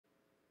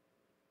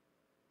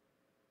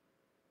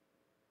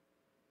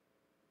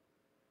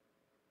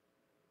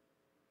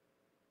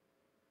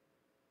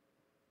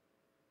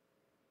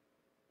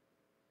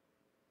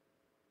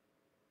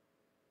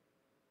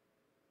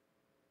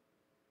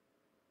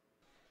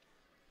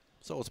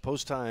So it's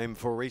post time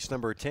for race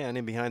number 10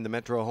 in behind the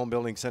Metro Home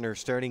Building Center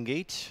starting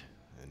gate.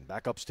 And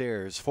back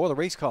upstairs for the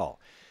race call.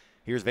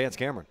 Here's Vance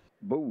Cameron.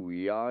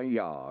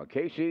 Booyah-yah.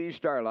 KC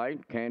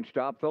Starlight can't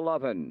stop the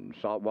lovin'.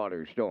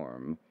 Saltwater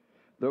Storm.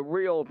 The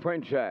Real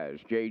Princess.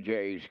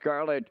 JJ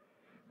Scarlet.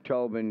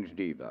 Tobin's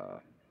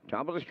Diva.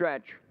 Top of the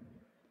stretch.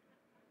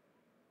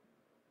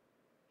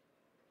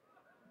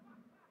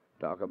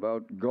 Talk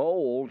about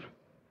gold.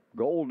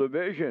 Gold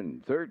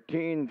division.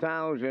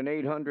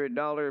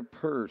 $13,800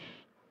 purse.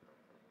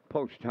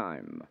 Post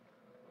time.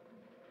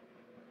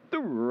 The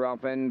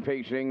Ruffin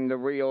facing the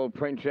Real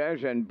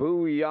Princess and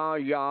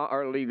Booyah-yah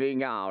are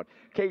leaving out.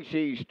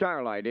 KC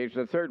Starlight is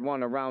the third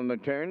one around the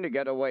turn to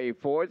get away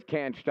fourth.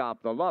 Can't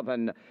Stop the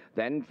Lovin'.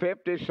 Then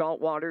fifth is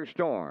Saltwater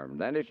Storm.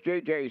 Then it's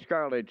JJ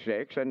Scarlet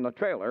sixth, and the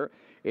trailer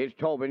is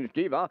Tobin's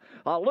Diva.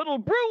 A little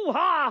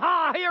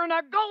brouhaha here in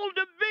the gold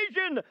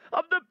division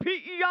of the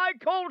PEI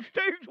Cold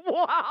Stakes.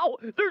 Wow,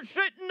 they're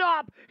sitting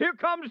up. Here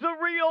comes the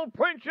Real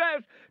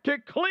Princess to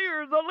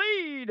clear the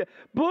lead.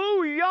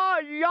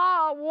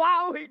 Booyah-yah.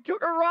 Wow, he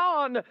took her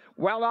on.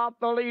 Well off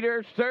the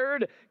leader's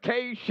third.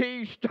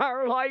 KC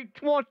Starlight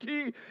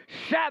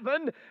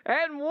 27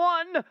 and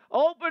 1.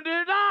 Opened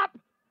it up.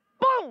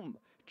 Boom.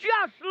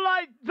 Just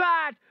like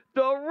that.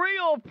 The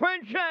Real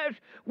Princess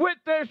with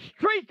the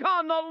streak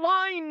on the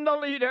line, the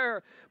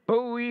leader.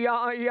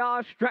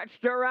 Booyah-yah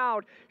stretched her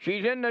out.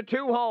 She's in the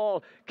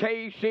two-hole.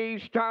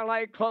 KC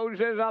Starlight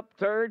closes up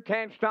third.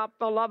 Can't Stop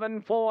the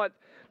Lovin' fourth.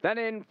 Then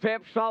in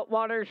fifth,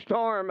 Saltwater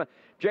Storm.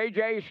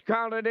 JJ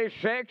Scarlet is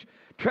sixth.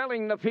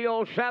 Trailing the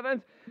field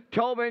seventh.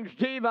 Tobin's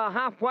Diva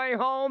halfway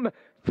home.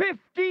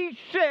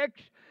 56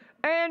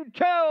 and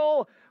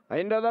 2.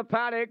 Into the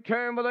paddock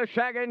turn for the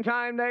second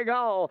time they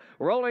go.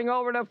 Rolling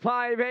over to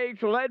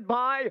 5/8, led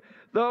by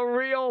the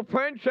Real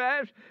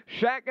Princess.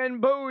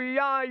 Second,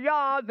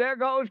 Booyah-yah. There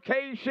goes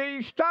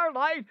KC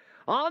Starlight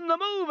on the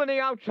move in the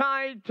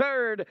outside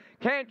third.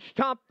 Can't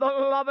Stop the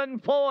Lovin'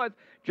 fourth.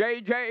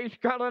 JJ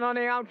Scarlet on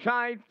the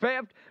outside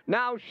fifth.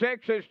 Now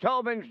sixth is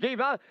Tobin's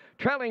Diva.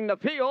 Trailing the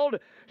field.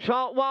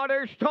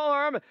 Saltwater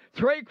Storm.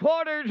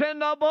 3/4 in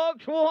the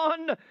books.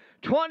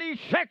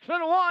 1:26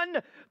 and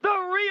 1. The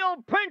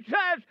Real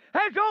Princess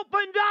has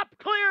opened up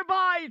clear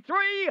by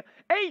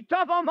 3/8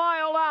 of a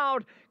mile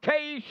out.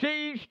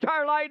 KC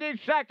Starlight is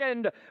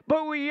second.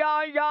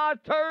 Booyah-yah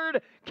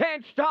third.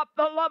 Can't Stop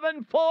the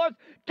Lovin' fourth.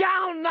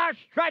 Down the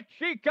stretch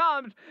she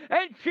comes.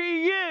 And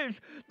she is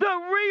the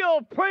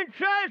Real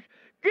Princess.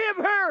 Give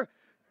her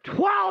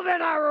 12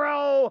 in a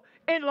row.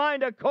 In line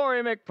to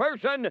Corey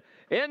McPherson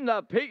in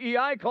the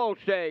PEI Cold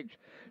Stakes.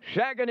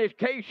 Second is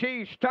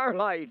KC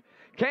Starlight.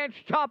 Can't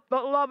Stop the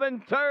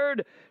Lovin'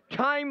 third.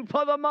 Time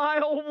for the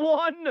mile.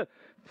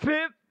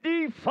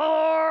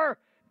 1:54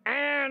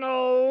 and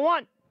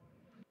 1.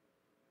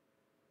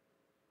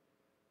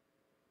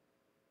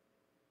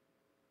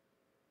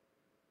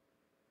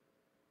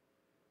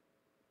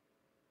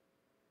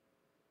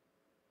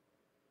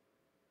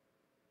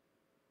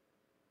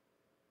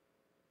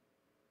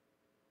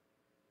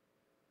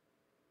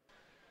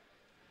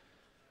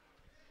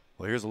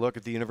 Well, here's a look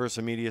at the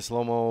Universal Media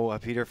slow-mo,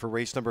 Peter, for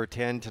race number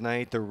 10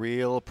 tonight. The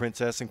Real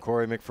Princess and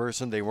Corey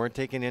McPherson, they weren't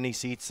taking any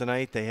seats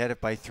tonight. They had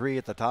it by 3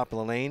 at the top of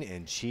the lane,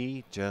 and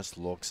she just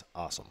looks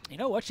awesome. You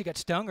know what? She got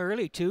stung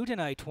early, too,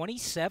 tonight.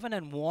 27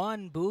 and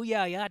 1.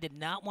 Booyah-yah did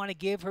not want to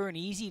give her an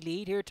easy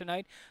lead here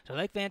tonight. So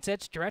like Van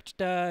said, stretched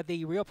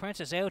the Real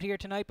Princess out here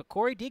tonight. But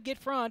Corey did get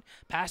front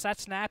past that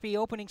snappy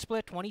opening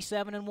split,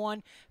 27 and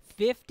 1.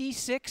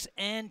 56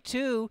 and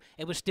 2.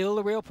 It was still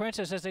the Real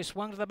Princess as they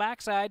swung to the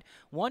backside.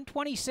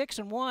 126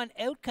 and 1.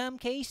 Out come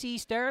KC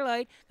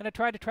Starlight. Going to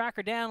try to track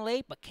her down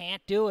late, but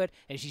can't do it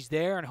as she's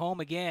there and home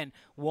again.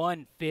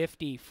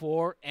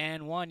 154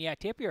 and 1. Yeah,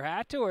 tip your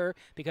hat to her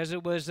because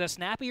it was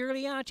snappy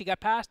early on. She got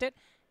past it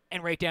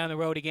and right down the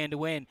road again to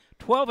win.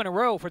 12 in a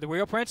row for the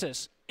Real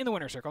Princess in the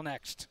winner's circle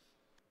next.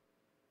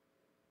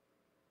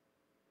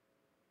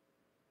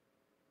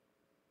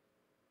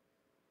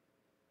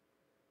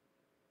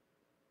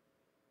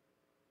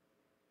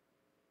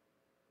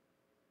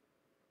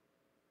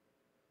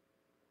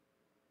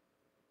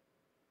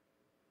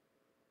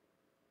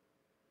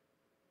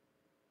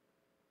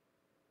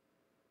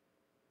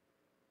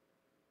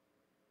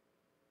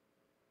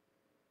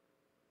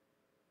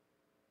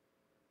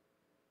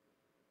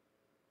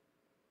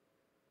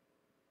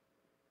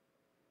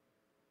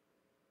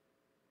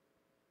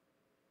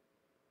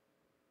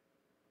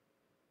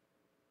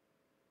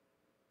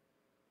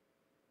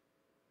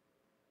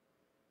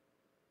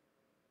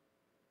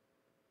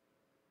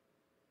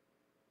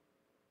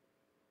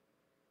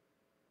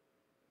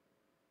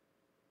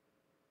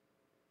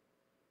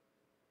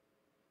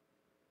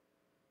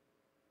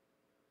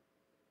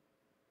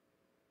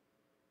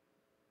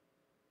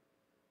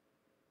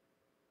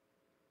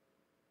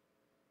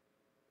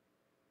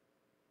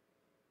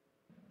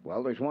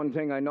 Well, there's one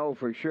thing I know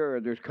for sure.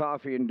 There's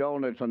coffee and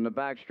donuts on the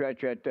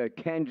backstretch at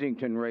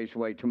Kensington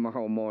Raceway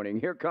tomorrow morning.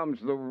 Here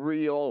comes the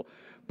Real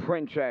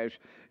Princess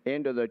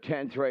into the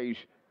 10th race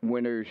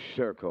Winner's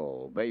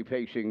Circle. Bay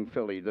Pacing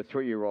filly, the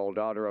 3-year-old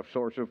daughter of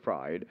Source of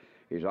Pride,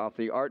 is off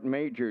the Art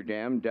Major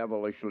dam,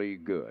 devilishly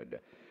good.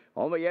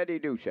 Only Eddie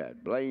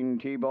Doucette, Blaine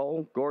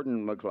Thibault,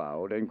 Gordon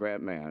McLeod, and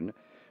Grant Mann.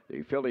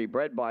 The filly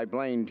bred by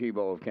Blaine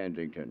Thibault of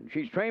Kensington.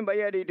 She's trained by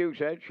Eddie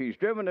Doucette. She's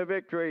driven to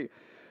victory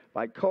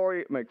by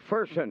Corey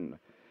McPherson.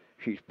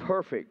 She's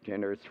perfect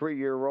in her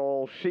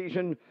 3-year-old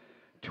season.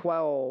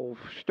 12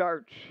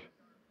 starts,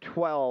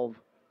 12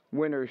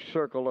 Winner's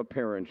Circle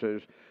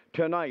appearances.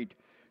 Tonight,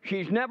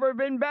 she's never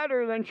been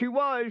better than she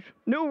was.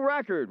 New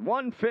record,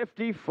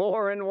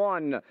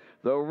 154-1.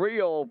 The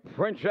Real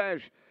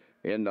Princess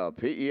in the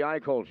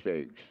PEI Colt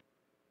Stakes.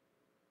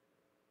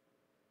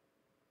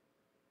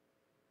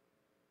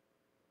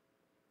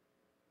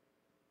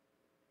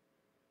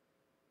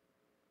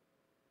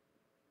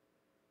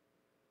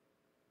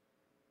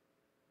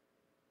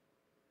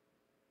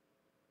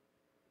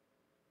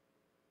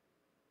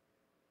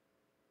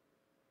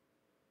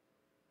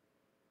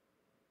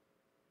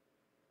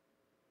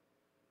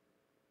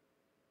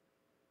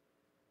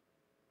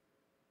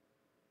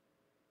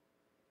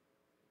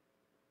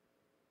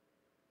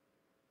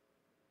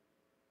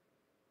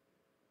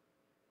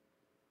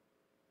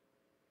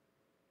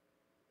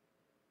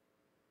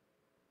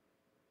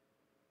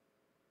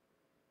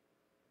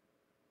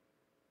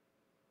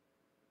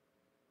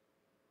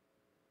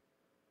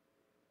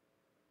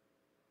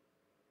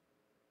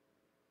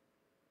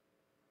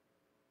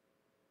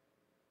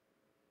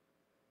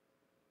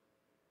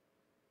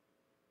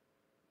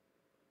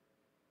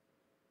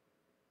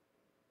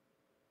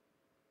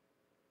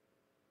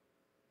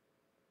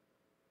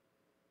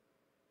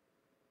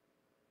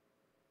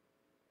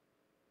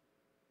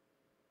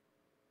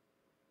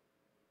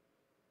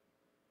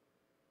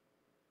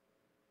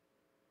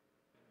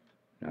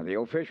 Now the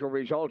official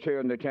results here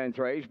in the 10th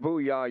race.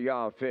 Booyah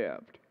Ya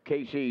 5th.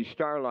 KC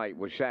Starlight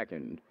was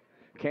 2nd.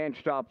 Can't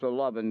Stop the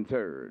Lovin'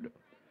 3rd.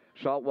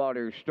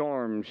 Saltwater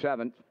Storm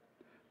 7th.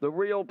 The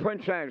Real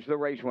Princess, the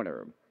race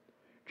winner.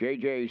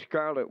 JJ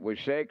Scarlet was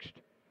 6th.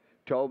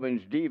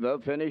 Tobin's Diva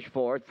finished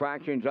 4th.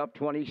 Fractions up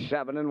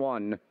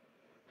 27-1.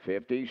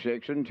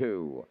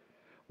 56-2.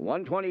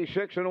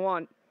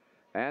 126-1.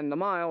 And the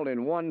mile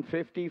in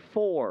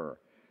 154-1.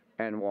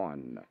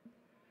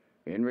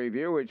 In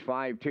review, it's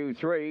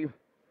 5-2-3.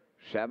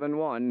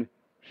 7-1-6-4.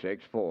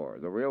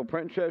 The Real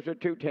Princess at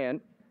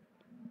 210.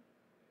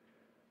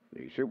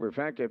 The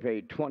Superfecta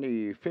paid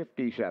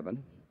 $20.57.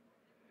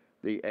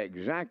 The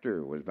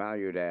Exactor was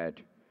valued at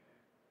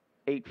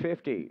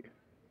 $8.50.